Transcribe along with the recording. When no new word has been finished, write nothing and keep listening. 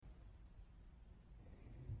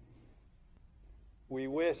We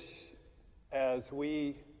wish, as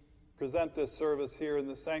we present this service here in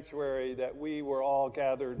the sanctuary, that we were all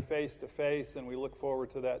gathered face to face, and we look forward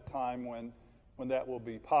to that time when that will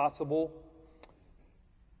be possible.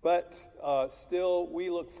 But still, we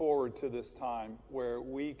look forward to this time where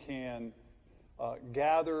we can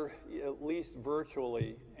gather, at least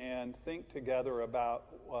virtually, and think together about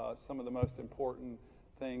some of the most important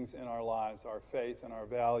things in our lives, our faith and our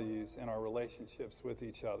values and our relationships with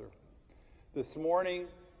each other. This morning,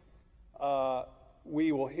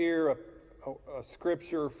 we will hear a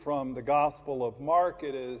scripture from the Gospel of Mark.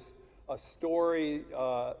 It is a story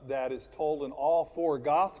that is told in all four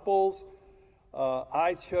Gospels.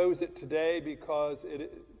 I chose it today because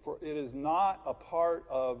it is not a part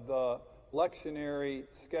of the lectionary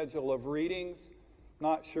schedule of readings.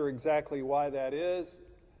 Not sure exactly why that is,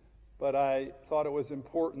 but I thought it was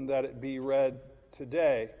important that it be read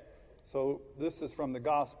today. So this is from the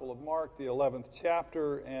Gospel of Mark, the 11th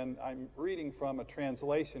chapter, and I'm reading from a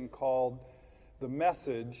translation called The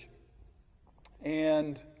Message.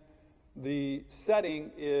 And the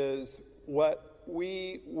setting is what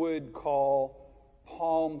we would call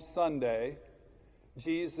Palm Sunday.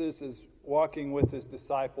 Jesus is walking with his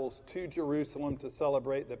disciples to Jerusalem to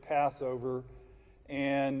celebrate the Passover,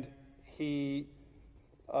 and he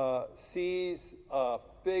sees a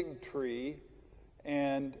fig tree,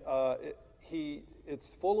 and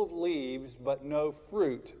it's full of leaves but no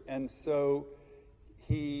fruit, and so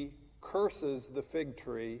he curses the fig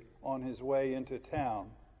tree on his way into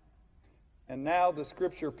town. And now the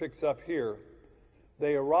scripture picks up here.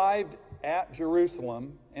 They arrived at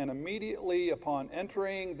Jerusalem, and immediately upon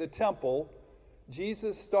entering the temple,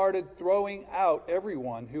 Jesus started throwing out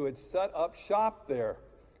everyone who had set up shop there,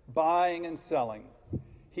 buying and selling.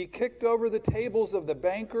 He kicked over the tables of the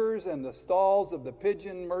bankers and the stalls of the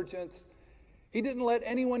pigeon merchants. He didn't let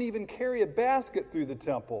anyone even carry a basket through the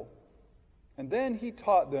temple. And then he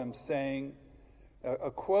taught them, saying, a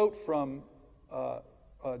quote from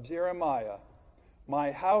Jeremiah,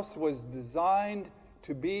 "My house was designed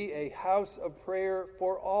to be a house of prayer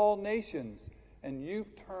for all nations, and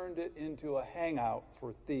you've turned it into a hangout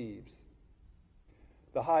for thieves."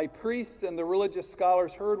 The high priests and the religious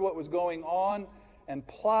scholars heard what was going on and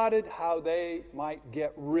plotted how they might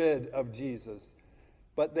get rid of Jesus.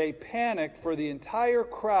 But they panicked, for the entire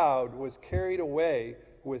crowd was carried away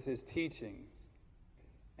with his teachings.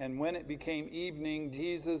 And when it became evening,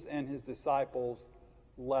 Jesus and his disciples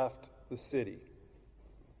left the city.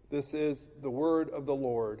 This is the word of the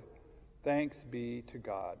Lord. Thanks be to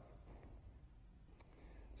God.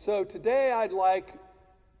 So today I'd like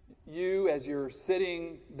you, as you're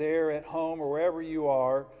sitting there at home or wherever you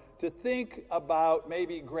are, to think about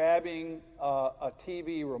maybe grabbing a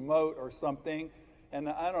TV remote or something. And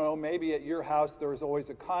I don't know, maybe at your house there's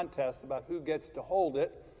always a contest about who gets to hold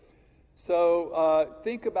it. So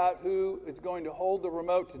think about who is going to hold the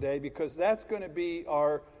remote today, because that's going to be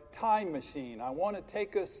our time machine. I want to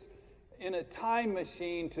take us in a time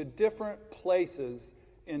machine to different places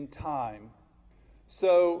in time.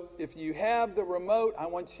 So if you have the remote, I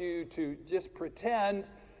want you to just pretend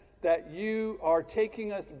that you are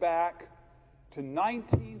taking us back to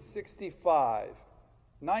 1965.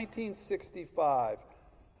 1965.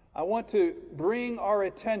 I want to bring our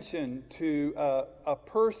attention to a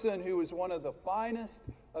person who was one of the finest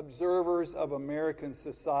observers of American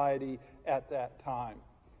society at that time.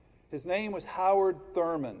 His name was Howard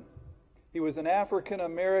Thurman. He was an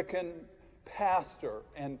African-American pastor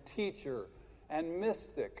and teacher and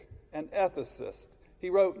mystic and ethicist.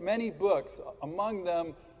 He wrote many books, among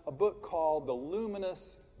them a book called The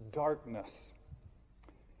Luminous Darkness.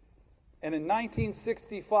 And in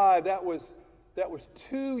 1965, that was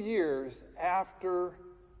 2 years after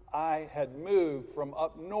I had moved from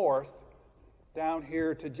up north down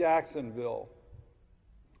here to Jacksonville.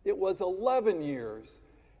 It was 11 years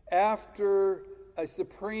after a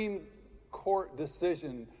Supreme Court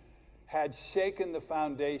decision had shaken the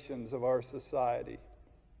foundations of our society.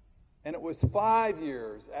 And it was 5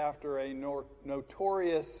 years after a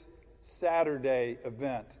notorious Saturday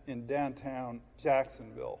event in downtown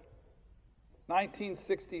Jacksonville.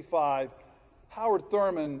 1965, Howard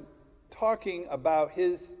Thurman, talking about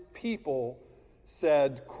his people,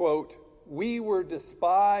 said, quote, "We were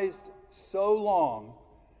despised so long,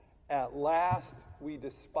 at last we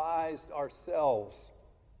despised ourselves."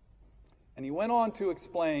 And he went on to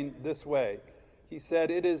explain this way. He said,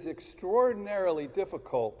 "It is extraordinarily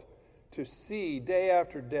difficult to see day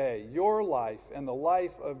after day your life and the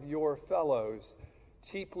life of your fellows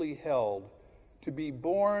cheaply held, to be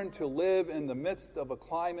born to live in the midst of a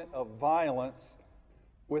climate of violence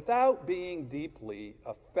without being deeply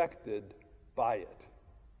affected by it.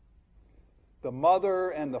 The mother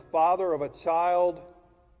and the father of a child,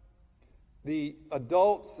 the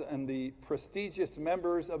adults and the prestigious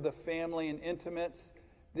members of the family and intimates,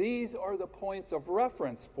 these are the points of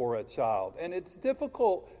reference for a child. And it's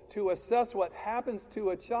difficult to assess what happens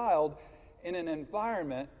to a child in an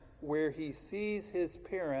environment where he sees his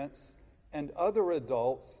parents and other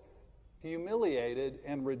adults humiliated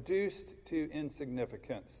and reduced to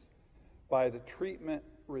insignificance by the treatment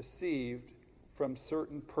received from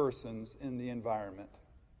certain persons in the environment.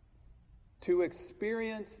 To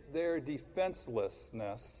experience their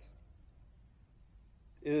defenselessness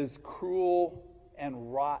is cruel and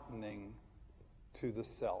rottening to the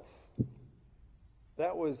self.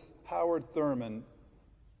 That was Howard Thurman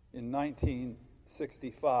in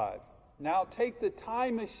 1965. Now take the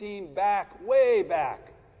time machine back, way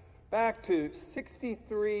back to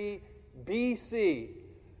 63 BC,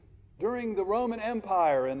 during the Roman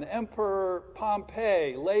Empire, and the Emperor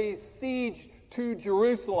Pompey lays siege to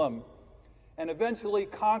Jerusalem and eventually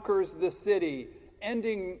conquers the city,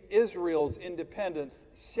 ending Israel's independence,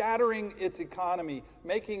 shattering its economy,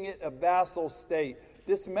 making it a vassal state,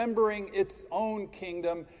 dismembering its own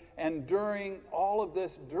kingdom. And during all of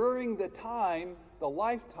this, during the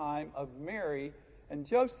lifetime of Mary and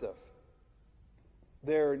Joseph,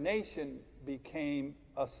 their nation became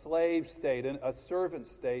a slave state and a servant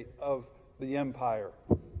state of the empire.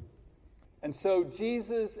 And so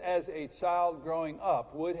Jesus, as a child growing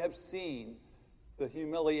up, would have seen the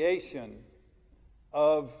humiliation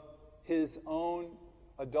of his own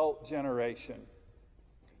adult generation.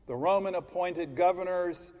 The Roman appointed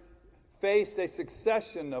governors faced a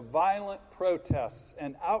succession of violent protests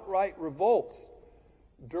and outright revolts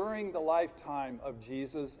during the lifetime of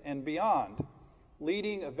Jesus and beyond,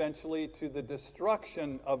 leading eventually to the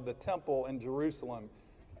destruction of the temple in Jerusalem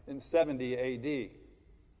in 70 AD.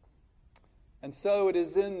 And so it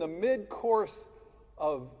is in the mid-course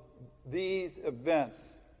of these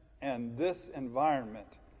events and this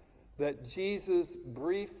environment that Jesus'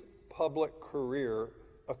 brief public career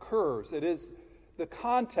occurs. It is the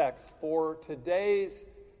context for today's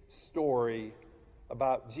story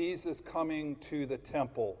about Jesus coming to the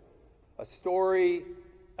temple, a story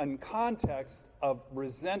in context of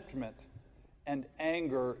resentment and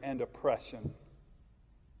anger and oppression.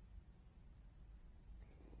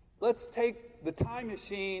 Let's take the time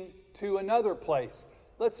machine to another place.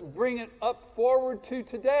 Let's bring it up forward to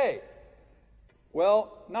today.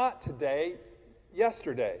 Well, not today,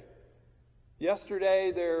 yesterday.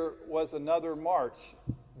 Yesterday there was another march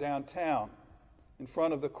downtown in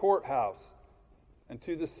front of the courthouse and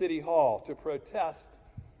to the city hall to protest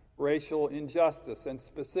racial injustice, and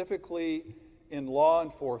specifically in law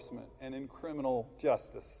enforcement and in criminal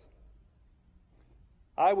justice.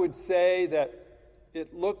 I would say that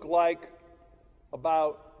it looked like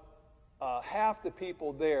about half the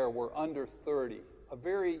people there were under 30, a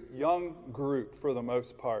very young group for the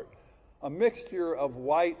most part, a mixture of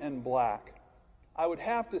white and black. I would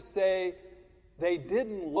have to say they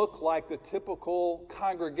didn't look like the typical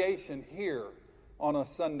congregation here on a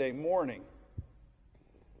Sunday morning.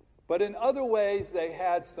 But in other ways, they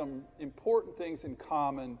had some important things in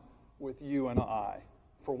common with you and I.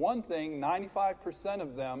 For one thing, 95%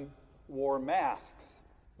 of them wore masks.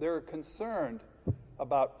 They're concerned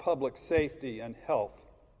about public safety and health.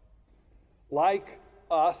 Like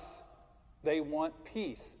us, they want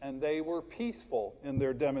peace, and they were peaceful in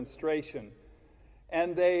their demonstration.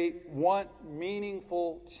 And they want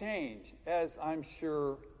meaningful change, as I'm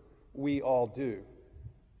sure we all do.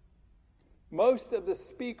 Most of the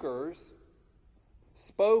speakers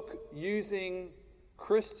spoke using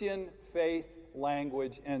Christian faith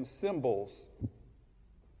language and symbols.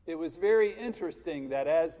 It was very interesting that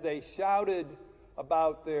as they shouted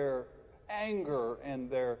about their anger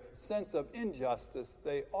and their sense of injustice,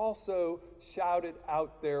 they also shouted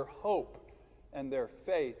out their hope and their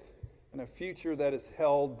faith in a future that is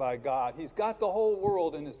held by God. He's got the whole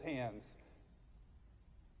world in his hands.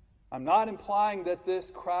 I'm not implying that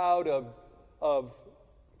this crowd of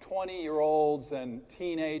 20-year-olds and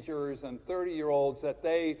teenagers and 30-year-olds, that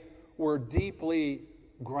they were deeply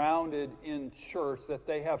grounded in church, that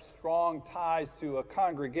they have strong ties to a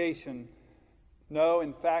congregation. No,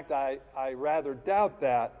 in fact, I rather doubt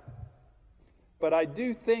that. But I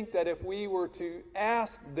do think that if we were to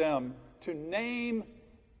ask them to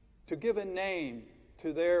give a name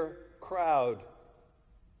to their crowd,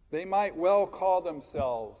 they might well call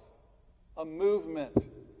themselves a movement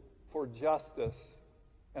for justice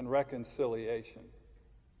and reconciliation.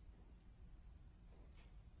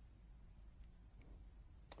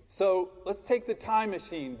 So let's take the time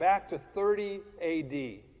machine back to 30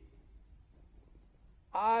 AD.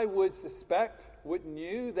 I would suspect, wouldn't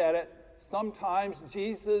you, that sometimes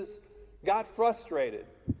Jesus got frustrated,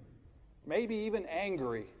 maybe even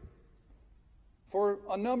angry, for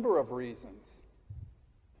a number of reasons.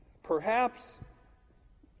 Perhaps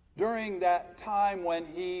during that time when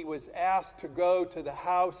he was asked to go to the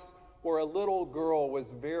house where a little girl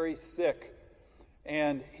was very sick,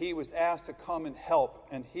 and he was asked to come and help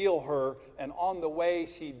and heal her, and on the way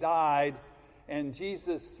she died, and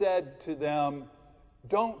Jesus said to them,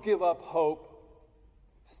 "Don't give up hope.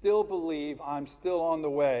 Still believe, I'm still on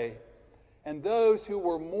the way." And those who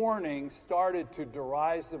were mourning started to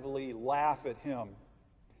derisively laugh at him.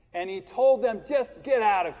 And he told them, "Just get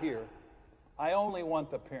out of here. I only want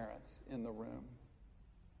the parents in the room."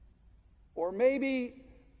 Or maybe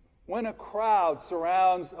when a crowd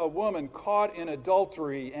surrounds a woman caught in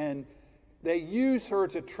adultery and they use her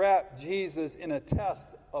to trap Jesus in a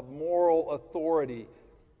test of moral authority,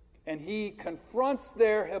 and he confronts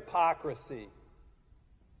their hypocrisy.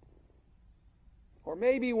 Or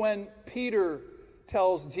maybe when Peter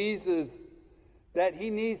tells Jesus that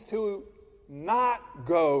he needs to not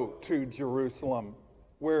go to Jerusalem,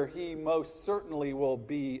 where he most certainly will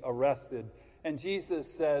be arrested, and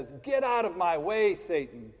Jesus says, "Get out of my way,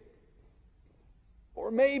 Satan."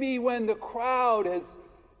 Or maybe when the crowd has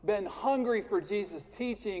been hungry for Jesus'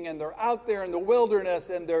 teaching, and they're out there in the wilderness,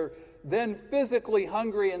 and they're then physically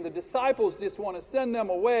hungry, and the disciples just want to send them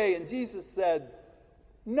away, and Jesus said,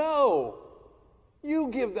 "No, you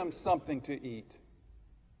give them something to eat."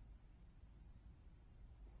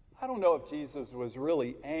 I don't know if Jesus was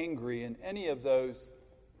really angry in any of those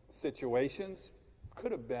situations.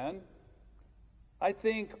 Could have been. I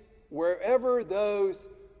think wherever those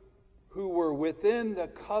who were within the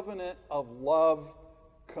covenant of love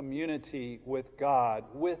community with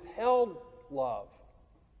God withheld love,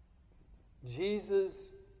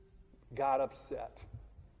 Jesus got upset.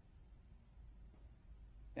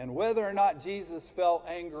 And whether or not Jesus felt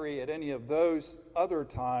angry at any of those other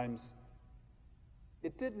times,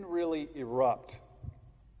 it didn't really erupt.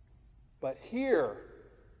 But here,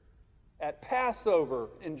 at Passover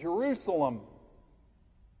in Jerusalem,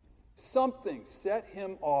 something set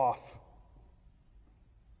him off.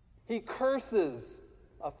 He curses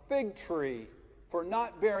a fig tree for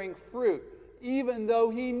not bearing fruit, even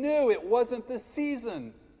though he knew it wasn't the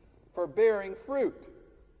season for bearing fruit.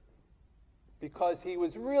 Because he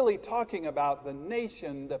was really talking about the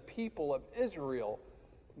nation, the people of Israel,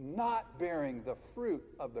 not bearing the fruit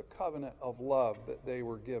of the covenant of love that they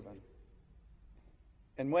were given.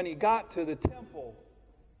 And when he got to the temple,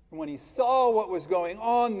 and when he saw what was going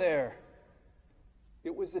on there,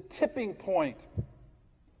 it was a tipping point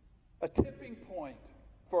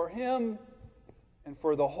for him and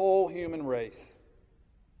for the whole human race.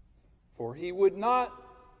 For he would not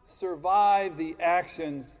survive the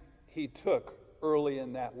actions he took early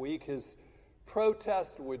in that week. His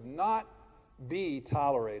protest would not be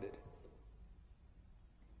tolerated.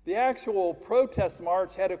 The actual protest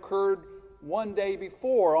march had occurred one day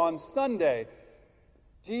before, on Sunday.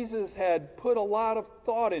 Jesus had put a lot of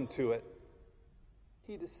thought into it.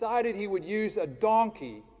 He decided he would use a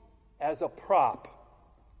donkey as a prop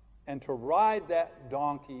and to ride that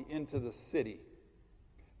donkey into the city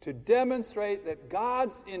to demonstrate that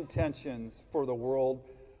God's intentions for the world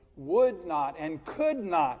would not and could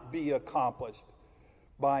not be accomplished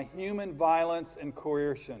by human violence and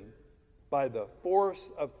coercion, by the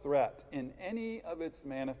force of threat in any of its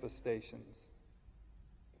manifestations.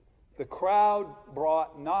 The crowd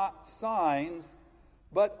brought not signs,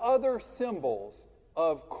 but other symbols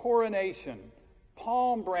of coronation,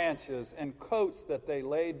 palm branches, and coats that they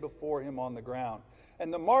laid before him on the ground.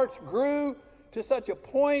 And the march grew to such a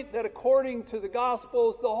point that, according to the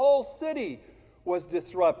Gospels, the whole city was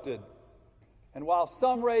disrupted. And while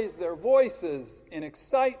some raised their voices in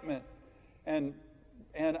excitement and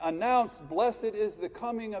announced, "Blessed is the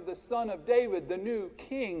coming of the Son of David, the new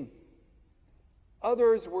King,"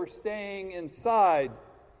 others were staying inside,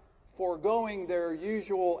 foregoing their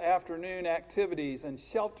usual afternoon activities and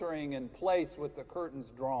sheltering in place with the curtains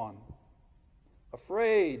drawn,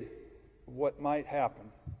 afraid of what might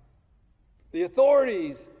happen. The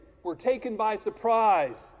authorities were taken by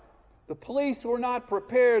surprise. The police were not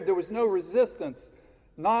prepared. There was no resistance,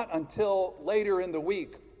 not until later in the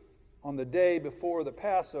week, on the day before the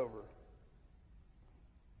Passover.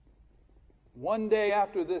 One day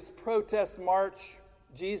after this protest march,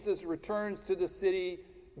 Jesus returns to the city,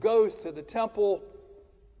 goes to the temple,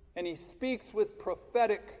 and he speaks with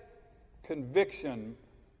prophetic conviction.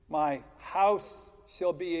 "My house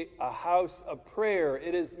shall be a house of prayer."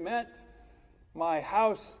 It is meant, my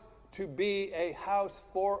house, to be a house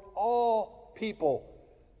for all people,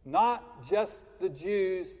 not just the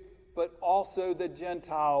Jews, but also the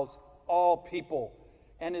Gentiles, all people.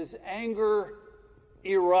 And his anger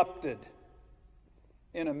erupted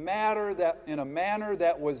in a manner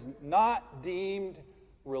that was not deemed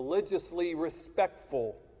religiously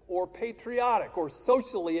respectful or patriotic or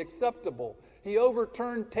socially acceptable. He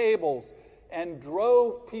overturned tables and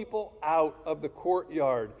drove people out of the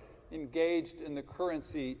courtyard engaged in the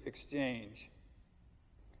currency exchange.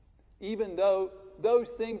 Even though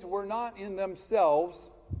those things were not in themselves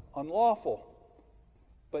unlawful.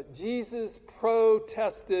 But Jesus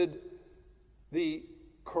protested the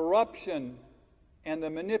corruption and the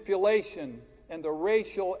manipulation and the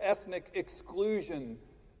racial ethnic exclusion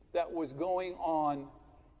that was going on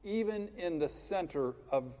even in the center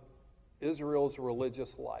of Israel's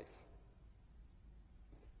religious life.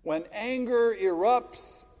 When anger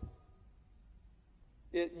erupts,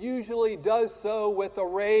 it usually does so with a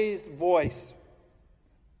raised voice,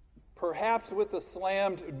 perhaps with a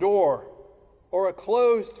slammed door, or a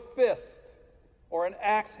closed fist, or an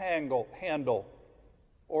axe handle,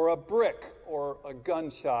 or a brick, or a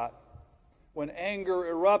gunshot. When anger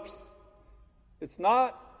erupts, it's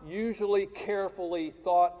not usually carefully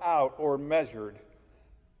thought out or measured.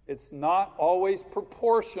 It's not always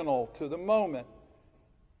proportional to the moment.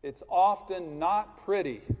 It's often not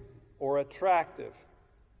pretty or attractive.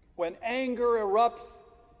 When anger erupts,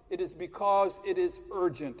 it is because it is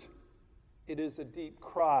urgent. It is a deep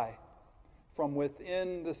cry from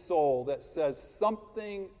within the soul that says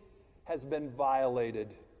something has been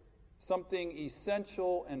violated. Something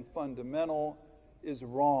essential and fundamental is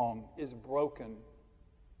wrong, is broken.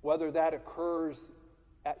 Whether that occurs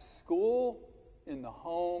at school, in the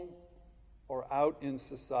home, or out in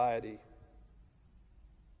society.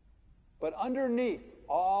 But underneath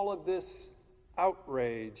all of this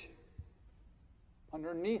outrage,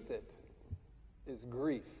 underneath it is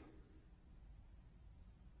grief,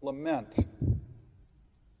 lament.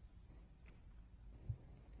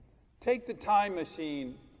 Take the time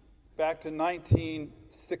machine back to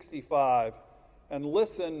 1965 and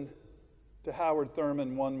listen to Howard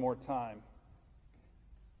Thurman one more time.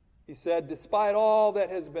 He said, "Despite all that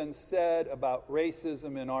has been said about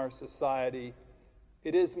racism in our society,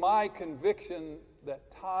 it is my conviction that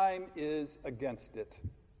time is against it.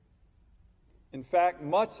 In fact,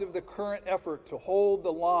 much of the current effort to hold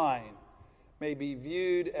the line may be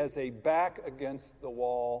viewed as a back against the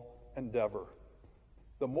wall endeavor.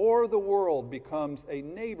 The more the world becomes a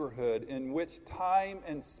neighborhood in which time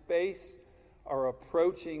and space are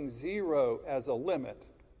approaching zero as a limit,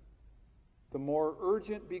 the more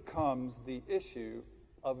urgent becomes the issue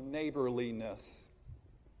of neighborliness."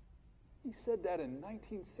 He said that in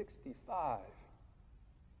 1965.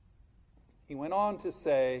 He went on to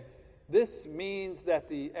say, "This means that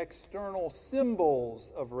the external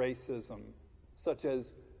symbols of racism, such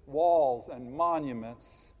as walls and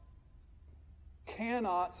monuments,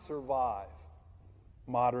 cannot survive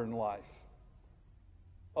modern life.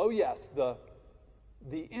 Oh yes, the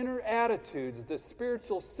inner attitudes, the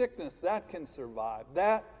spiritual sickness, that can survive.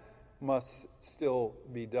 That must still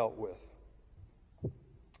be dealt with."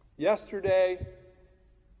 Yesterday,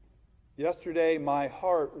 my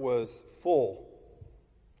heart was full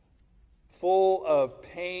of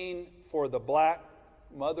pain for the black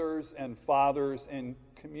mothers and fathers in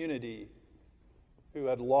community who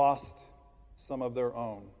had lost some of their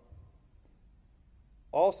own.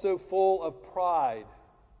 Also full of pride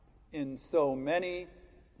in so many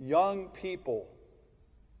young people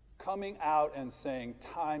coming out and saying,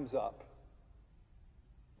 "Time's up."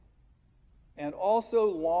 And also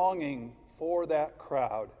longing for that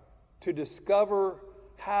crowd to discover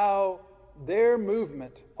how their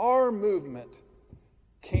movement, our movement,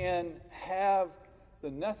 can have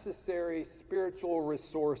the necessary spiritual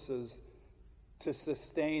resources to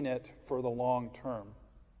sustain it for the long term.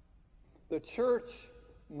 The church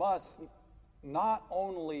must not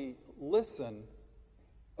only listen,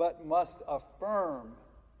 but must affirm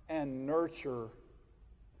and nurture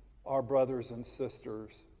our brothers and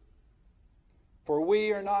sisters. For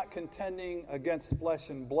we are not contending against flesh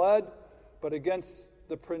and blood, but against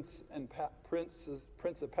the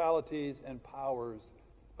principalities and powers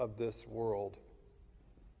of this world.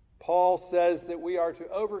 Paul says that we are to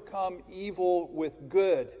overcome evil with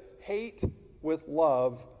good, hate with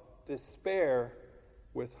love, despair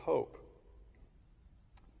with hope.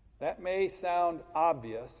 That may sound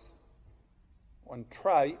obvious, when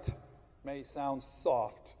trite, may sound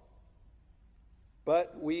soft,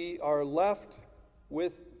 but we are left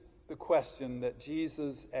with the question that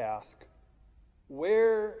Jesus asked: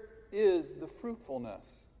 where is the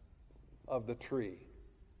fruitfulness of the tree?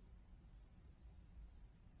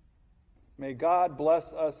 May God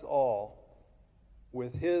bless us all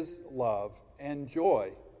with his love and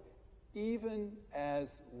joy, even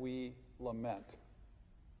as we lament.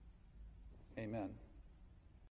 Amen.